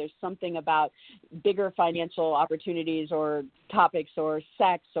evolving, or there's something about bigger financial opportunities or topics or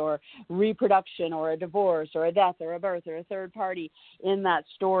sex or reproduction or a divorce or a death or a birth or a third party in that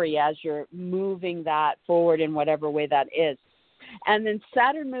story as you're moving that forward in whatever way that is. And then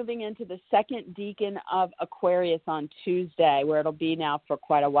Saturn moving into the second decan of Aquarius on Tuesday, where it'll be now for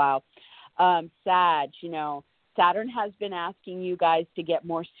quite a while. Saturn has been asking you guys to get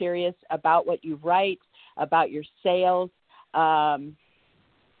more serious about what you write, about your sales, about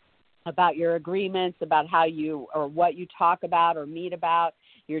your agreements, about how you or what you talk about or meet about,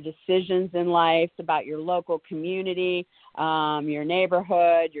 your decisions in life, about your local community, your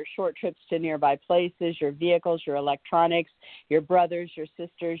neighborhood, your short trips to nearby places, your vehicles, your electronics, your brothers, your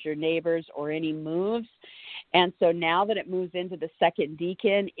sisters, your neighbors, or any moves. And so now that it moves into the second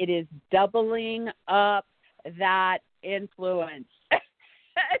decan, it is doubling up that influence.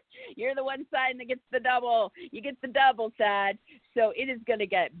 You're the one sign that gets the double. You get the double, Sag. So it is going to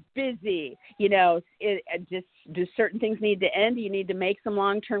get busy. You know, do certain things need to end? Do you need to make some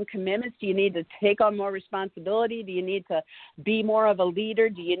long-term commitments? Do you need to take on more responsibility? Do you need to be more of a leader?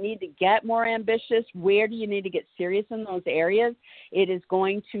 Do you need to get more ambitious? Where do you need to get serious in those areas? It is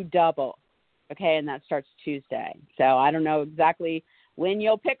going to double. Okay, and that starts Tuesday. So I don't know exactly when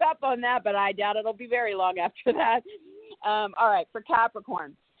you'll pick up on that, but I doubt it'll be very long after that. All right, for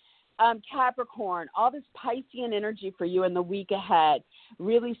Capricorn. Capricorn, all this Piscean energy for you in the week ahead,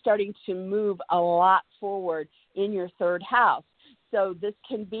 really starting to move a lot forward in your third house. So this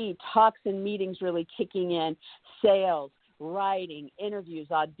can be talks and meetings really kicking in, sales, writing, interviews,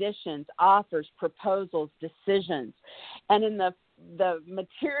 auditions, offers, proposals, decisions. And in the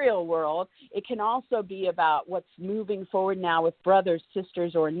material world, it can also be about what's moving forward now with brothers,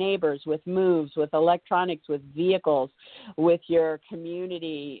 sisters, or neighbors, with moves, with electronics, with vehicles, with your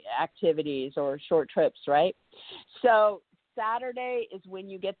community activities or short trips, right? So Saturday is when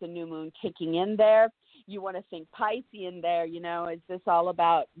you get the new moon kicking in there. You want to think Piscean there, you know, is this all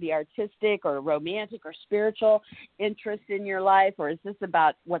about the artistic or romantic or spiritual interest in your life, or is this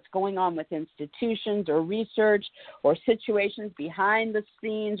about what's going on with institutions or research or situations behind the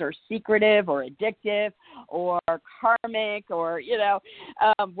scenes or secretive or addictive or karmic or, you know,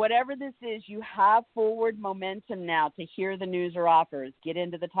 whatever this is, you have forward momentum now to hear the news or offers, get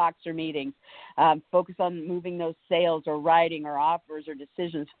into the talks or meetings, focus on moving those sales or writing or offers or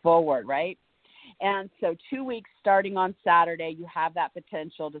decisions forward, right? And so 2 weeks starting on Saturday, you have that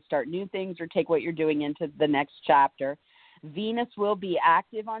potential to start new things or take what you're doing into the next chapter. Venus will be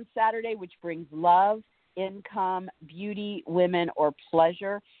active on Saturday, which brings love, income, beauty, women, or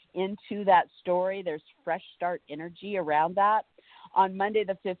pleasure into that story. There's fresh start energy around that. On Monday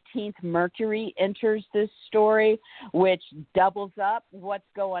the 15th, Mercury enters this story, which doubles up what's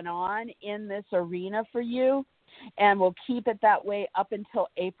going on in this arena for you, and will keep it that way up until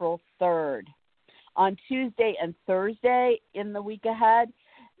April 3rd. On Tuesday and Thursday in the week ahead,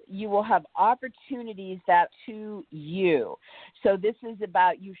 you will have opportunities that to you. So this is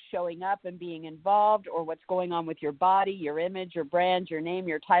about you showing up and being involved, or what's going on with your body, your image, your brand, your name,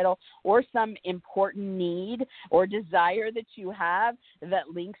 your title, or some important need or desire that you have that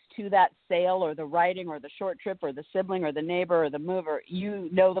links to that sale or the writing or the short trip or the sibling or the neighbor or the mover. You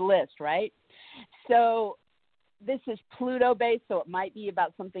know the list, right? So this is Pluto-based, so it might be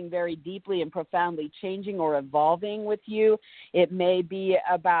about something very deeply and profoundly changing or evolving with you. It may be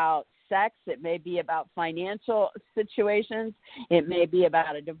about sex. It may be about financial situations. It may be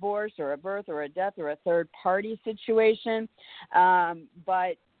about a divorce or a birth or a death or a third-party situation.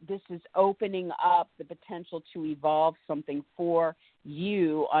 But this is opening up the potential to evolve something for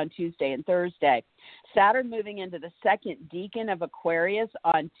you on Tuesday and Thursday. Saturn moving into the second decan of Aquarius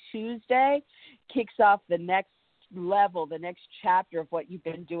on Tuesday kicks off the next level, the next chapter of what you've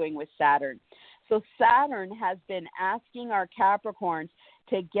been doing with Saturn. So Saturn has been asking our Capricorns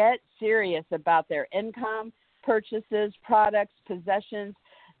to get serious about their income, purchases, products, possessions,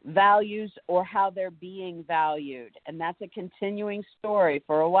 values, or how they're being valued. And that's a continuing story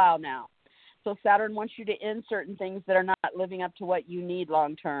for a while now. So Saturn wants you to end certain things that are not living up to what you need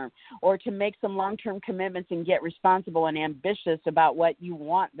long term, or to make some long-term commitments and get responsible and ambitious about what you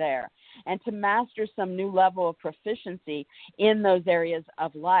want there, and to master some new level of proficiency in those areas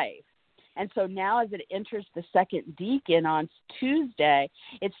of life. And so now as it enters the second decan on Tuesday,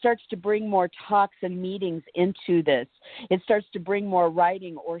 it starts to bring more talks and meetings into this. It starts to bring more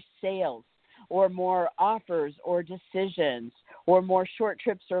writing or sales or more offers or decisions or more short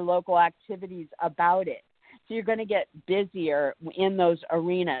trips or local activities about it. So you're going to get busier in those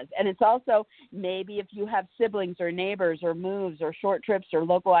arenas. And it's also maybe if you have siblings or neighbors or moves or short trips or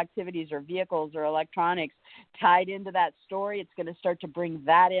local activities or vehicles or electronics tied into that story, it's going to start to bring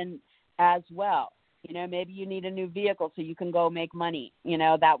that in as well. You know, maybe you need a new vehicle so you can go make money. You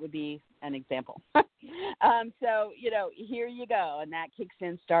know, that would be an example. So, you know, here you go. And that kicks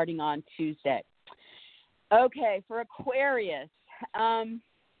in starting on Tuesday. Okay, for Aquarius.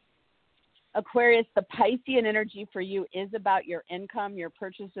 Aquarius, the Piscean energy for you is about your income, your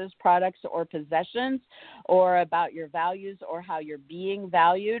purchases, products, or possessions, or about your values or how you're being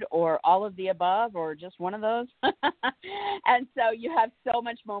valued, or all of the above, or just one of those. And so you have so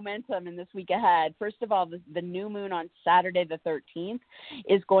much momentum in this week ahead. First of all, the new moon on Saturday the 13th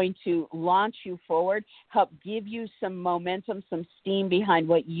is going to launch you forward, help give you some momentum, some steam behind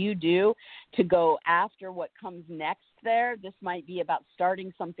what you do to go after what comes next there. This might be about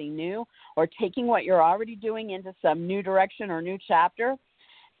starting something new or taking what you're already doing into some new direction or new chapter.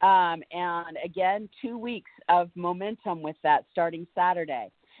 And again, 2 weeks of momentum with that starting Saturday.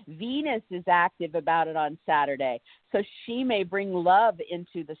 Venus is active about it on Saturday, so she may bring love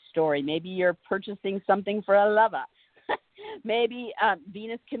into the story. Maybe you're purchasing something for a lover. Maybe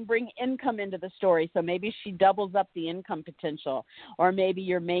Venus can bring income into the story, so maybe she doubles up the income potential. Or maybe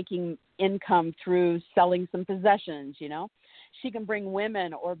you're making income through selling some possessions, you know. She can bring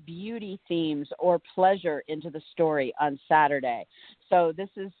women or beauty themes or pleasure into the story on Saturday. So this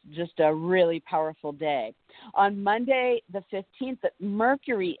is just a really powerful day. On Monday, the 15th,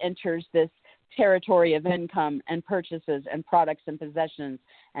 Mercury enters this territory of income and purchases and products and possessions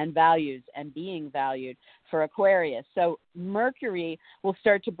and values and being valued for Aquarius. So Mercury will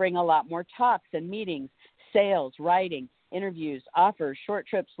start to bring a lot more talks and meetings, sales, writing, interviews, offers, short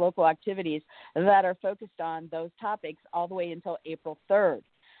trips, local activities that are focused on those topics all the way until April 3rd.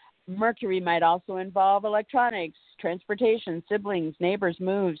 Mercury might also involve electronics, transportation, siblings, neighbors,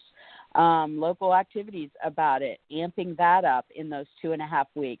 moves, local activities about it, amping that up in those 2.5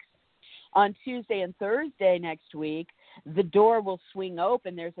 weeks. On Tuesday and Thursday next week, the door will swing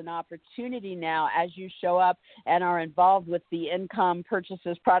open. There's an opportunity now as you show up and are involved with the income,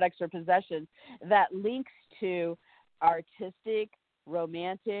 purchases, products, or possessions that links to artistic,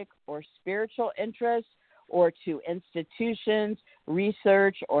 romantic, or spiritual interests, or to institutions,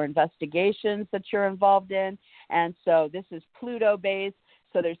 research, or investigations that you're involved in. And so this is Pluto-based,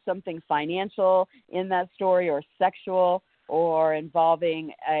 so there's something financial in that story, or sexual, or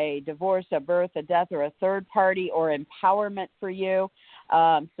involving a divorce, a birth, a death, or a third party, or empowerment for you.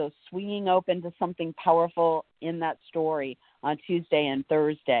 So swinging open to something powerful in that story on Tuesday and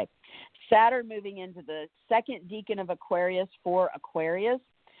Thursday. Saturn moving into the second decan of Aquarius for Aquarius.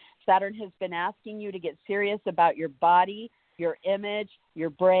 Saturn has been asking you to get serious about your body, your image, your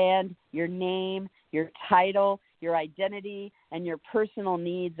brand, your name, your title, your identity, and your personal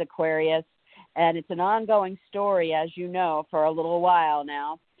needs, Aquarius. And it's an ongoing story, as you know, for a little while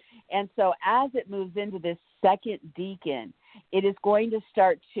now. And so as it moves into this second decan, it is going to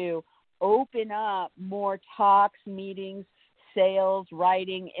start to open up more talks, meetings, sales,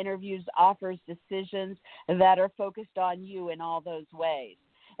 writing, interviews, offers, decisions that are focused on you in all those ways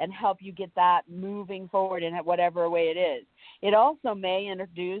and help you get that moving forward in whatever way it is. It also may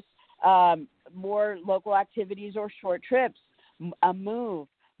introduce more local activities or short trips, a move,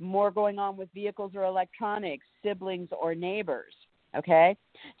 more going on with vehicles or electronics, siblings or neighbors, okay?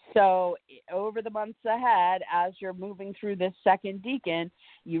 So over the months ahead, as you're moving through this second decan,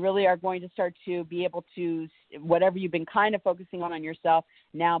 you really are going to start to be able to, whatever you've been kind of focusing on yourself,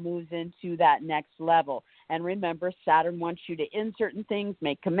 now moves into that next level. And remember, Saturn wants you to end certain things,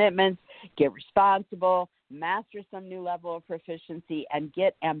 make commitments, get responsible, master some new level of proficiency, and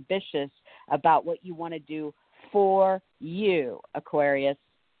get ambitious about what you want to do for you, Aquarius.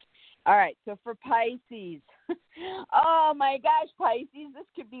 All right, so for Pisces, oh my gosh, Pisces, this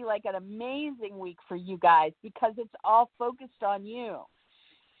could be like an amazing week for you guys because it's all focused on you.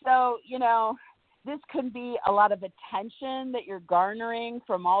 So, you know, this could be a lot of attention that you're garnering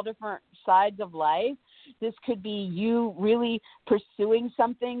from all different sides of life. This could be you really pursuing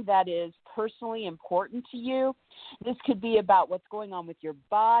something that is personally important to you. This could be about what's going on with your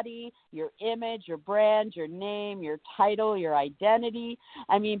body, your image, your brand, your name, your title, your identity.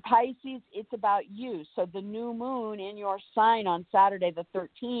 I mean, Pisces, it's about you. So the new moon in your sign on Saturday the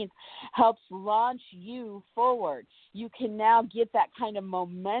 13th helps launch you forward. You can now get that kind of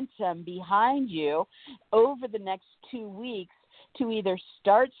momentum behind you over the next 2 weeks to either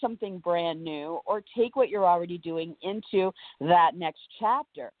start something brand new or take what you're already doing into that next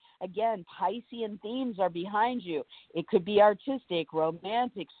chapter. Again, Piscean themes are behind you. It could be artistic,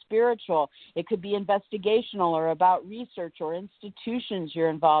 romantic, spiritual. It could be investigational or about research or institutions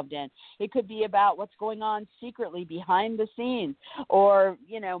you're involved in. It could be about what's going on secretly behind the scenes or,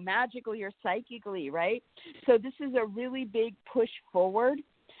 you know, magically or psychically, right? So this is a really big push forward.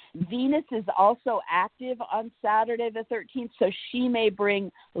 Venus is also active on Saturday the 13th, so she may bring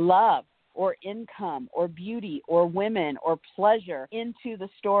love or income or beauty or women or pleasure into the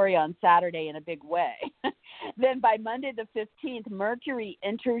story on Saturday in a big way. Then by Monday the 15th, Mercury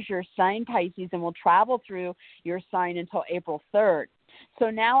enters your sign, Pisces, and will travel through your sign until April 3rd. So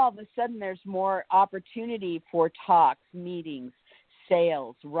now all of a sudden there's more opportunity for talks, meetings,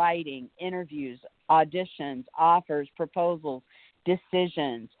 sales, writing, interviews, auditions, offers, proposals,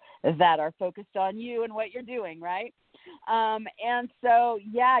 decisions that are focused on you and what you're doing, right? And so,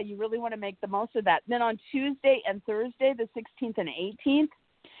 yeah, you really want to make the most of that. Then on Tuesday and Thursday, the 16th and 18th,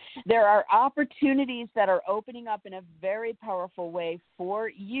 there are opportunities that are opening up in a very powerful way for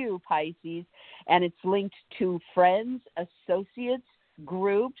you, Pisces, and it's linked to friends, associates,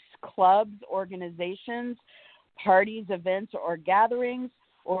 groups, clubs, organizations, parties, events, or gatherings,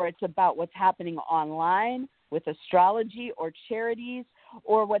 or it's about what's happening online with astrology or charities,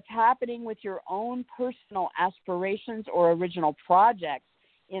 or what's happening with your own personal aspirations or original projects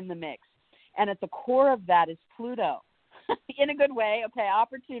in the mix. And at the core of that is Pluto. In a good way, okay,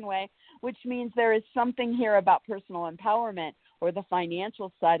 opportune way, which means there is something here about personal empowerment or the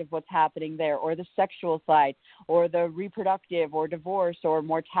financial side of what's happening there, or the sexual side, or the reproductive or divorce or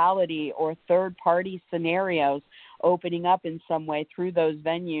mortality or third-party scenarios opening up in some way through those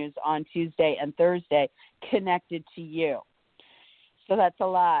venues on Tuesday and Thursday connected to you. So that's a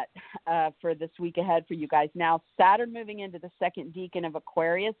lot for this week ahead for you guys. Now, Saturn moving into the second decan of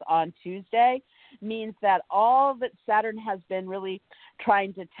Aquarius on Tuesday means that all that Saturn has been really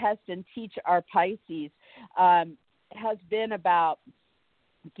trying to test and teach our Pisces has been about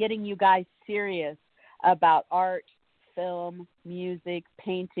getting you guys serious about art, film, music,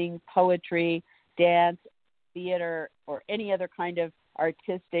 painting, poetry, dance, theater, or any other kind of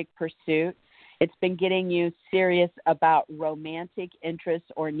artistic pursuit. It's been getting you serious about romantic interests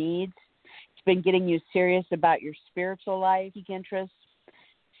or needs. It's been getting you serious about your spiritual life interests,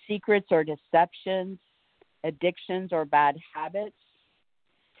 secrets or deceptions, addictions or bad habits,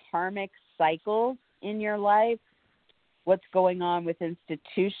 karmic cycles in your life, what's going on with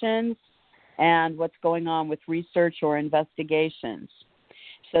institutions, and what's going on with research or investigations.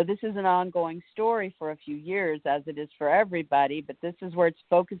 So this is an ongoing story for a few years, as it is for everybody, but this is where it's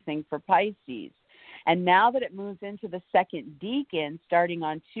focusing for Pisces. And now that it moves into the second decan, starting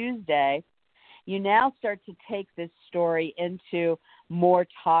on Tuesday, you now start to take this story into more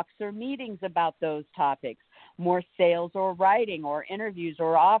talks or meetings about those topics, more sales or writing or interviews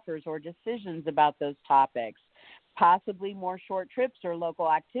or offers or decisions about those topics, possibly more short trips or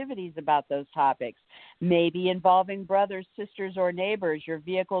local activities about those topics, maybe involving brothers, sisters, or neighbors, your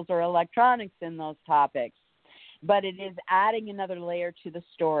vehicles or electronics in those topics. But it is adding another layer to the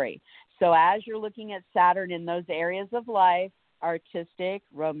story. So as you're looking at Saturn in those areas of life, artistic,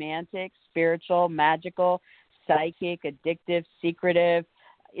 romantic, spiritual, magical, psychic, addictive, secretive,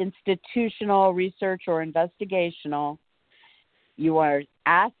 institutional, research, or investigational, you are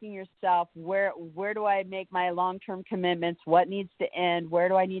asking yourself, where do I make my long-term commitments? What needs to end? Where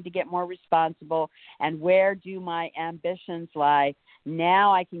do I need to get more responsible? And where do my ambitions lie?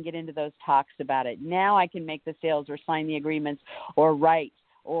 Now I can get into those talks about it. Now I can make the sales or sign the agreements or write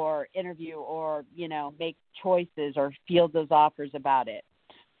or interview or, make choices or field those offers about it.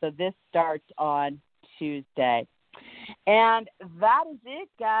 So this starts on Tuesday. And that is it,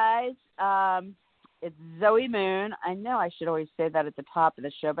 guys. It's Zoe Moon. I know I should always say that at the top of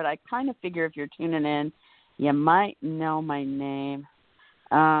the show, but I kind of figure if you're tuning in, you might know my name.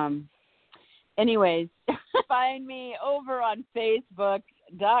 Anyways, find me over on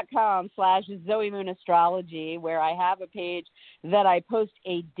Facebook.com/Zoe Moon Astrology, where I have a page that I post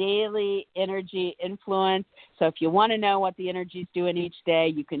a daily energy influence. So if you want to know what the energy is doing each day,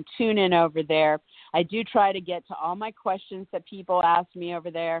 you can tune in over there. I do try to get to all my questions that people ask me over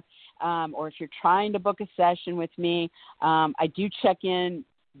there, or if you're trying to book a session with me, I do check in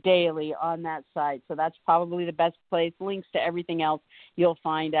daily on that site. So that's probably the best place. Links to everything else you'll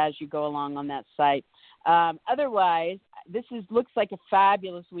find as you go along on that site. Otherwise, this looks like a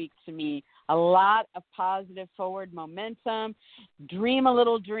fabulous week to me. A lot of positive forward momentum. Dream a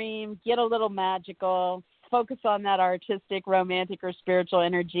little dream. Get a little magical. Focus on that artistic, romantic, or spiritual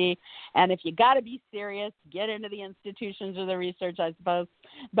energy. And if you got to be serious, get into the institutions or the research, I suppose.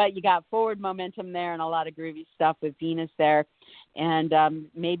 But you got forward momentum there and a lot of groovy stuff with Venus there. And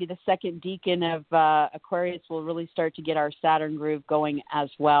maybe the second decan of Aquarius will really start to get our Saturn groove going as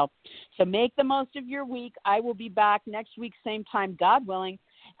well. So make the most of your week. I will be back next week, same time, God willing.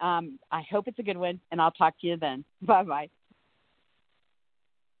 I hope it's a good one, and I'll talk to you then. Bye-bye.